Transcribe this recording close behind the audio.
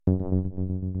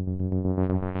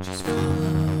Just follow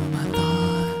my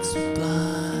thoughts with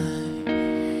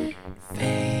blind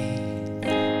faith,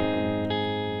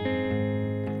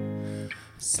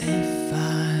 as if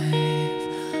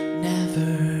I've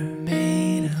never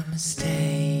made a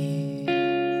mistake.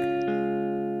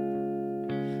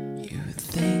 You would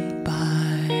think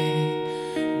by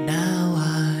now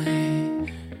I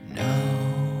know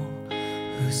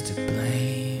who's to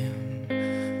blame,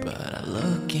 but I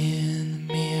look in the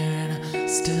mirror and I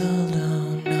still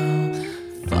don't know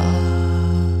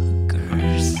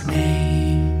fucker's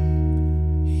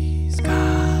name. He's got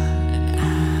an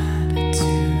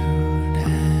attitude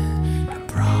and a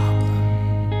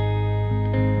problem,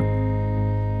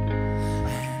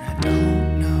 and I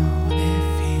don't know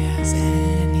if he has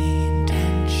any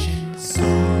intention. So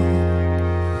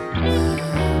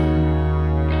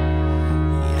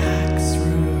he acts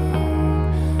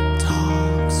rude,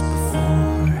 talks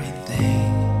before he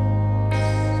thinks,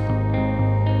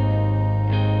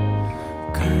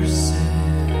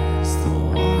 curses the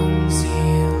ones he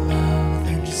loved,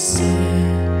 and just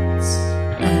sits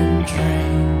and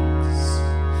drinks.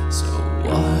 So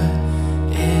what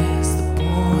is the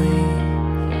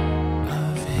point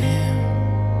of him?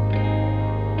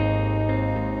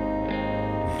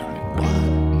 And what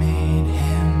made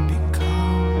him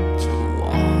become to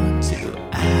want to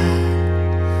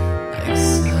act like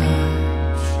such?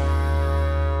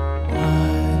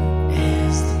 What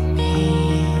is the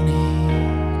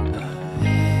meaning of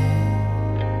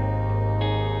it?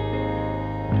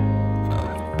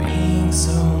 Of being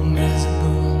so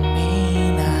miserable,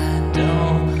 mean I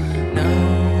don't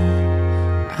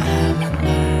know. I haven't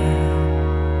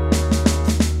learned.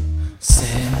 Sit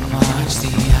and watch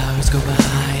the hours go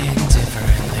by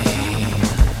indifferently.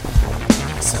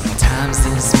 Sometimes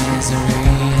this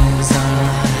misery is all I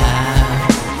have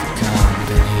for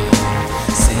company.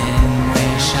 Sit and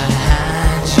wish I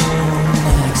had you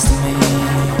next to me.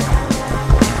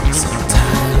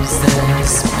 Sometimes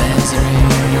this misery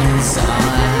is all I have.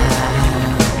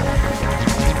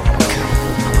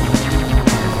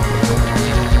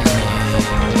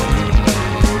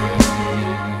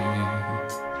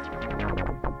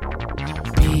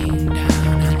 Being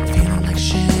down and feeling like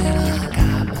shit, I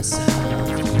got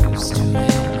myself used to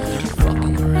it.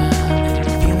 Fucking around and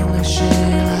feeling like shit, I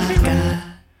got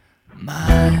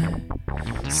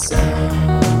myself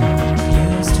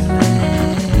used to it.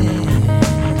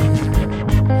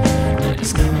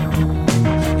 There's no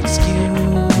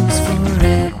excuse for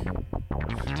it.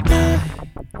 I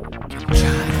can try to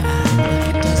act like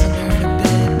it doesn't hurt a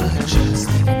bit, but just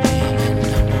leave a name and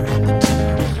number in the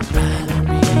tune. Rather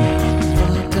be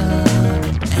fucked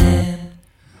up and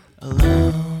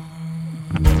alone.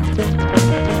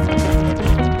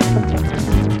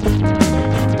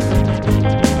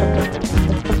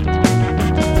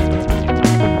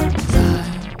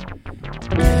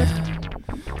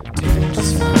 Do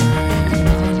just fine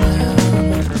on my own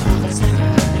with thoughts that I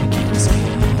can't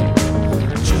escape.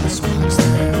 Just watch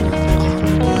them on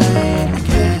the plane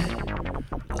get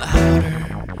louder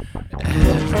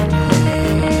every day.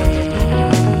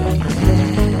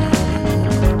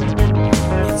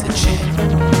 It's a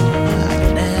channel I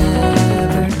can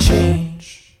never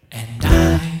change, and I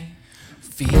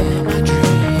feel my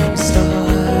dreams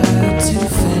start to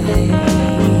fade away.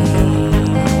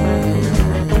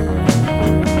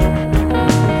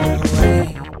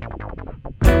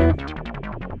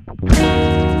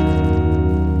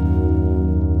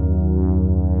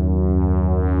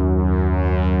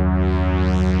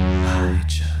 I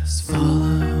just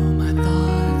follow my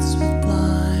thoughts with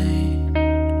blind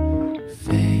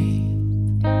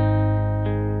faith,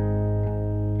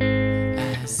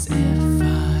 as if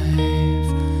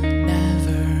I've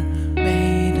never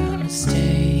made a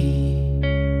mistake.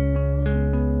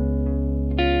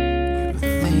 You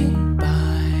think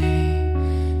by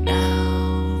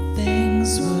now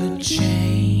things would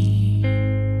change,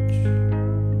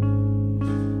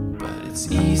 but it's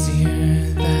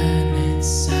easier than it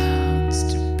sounds.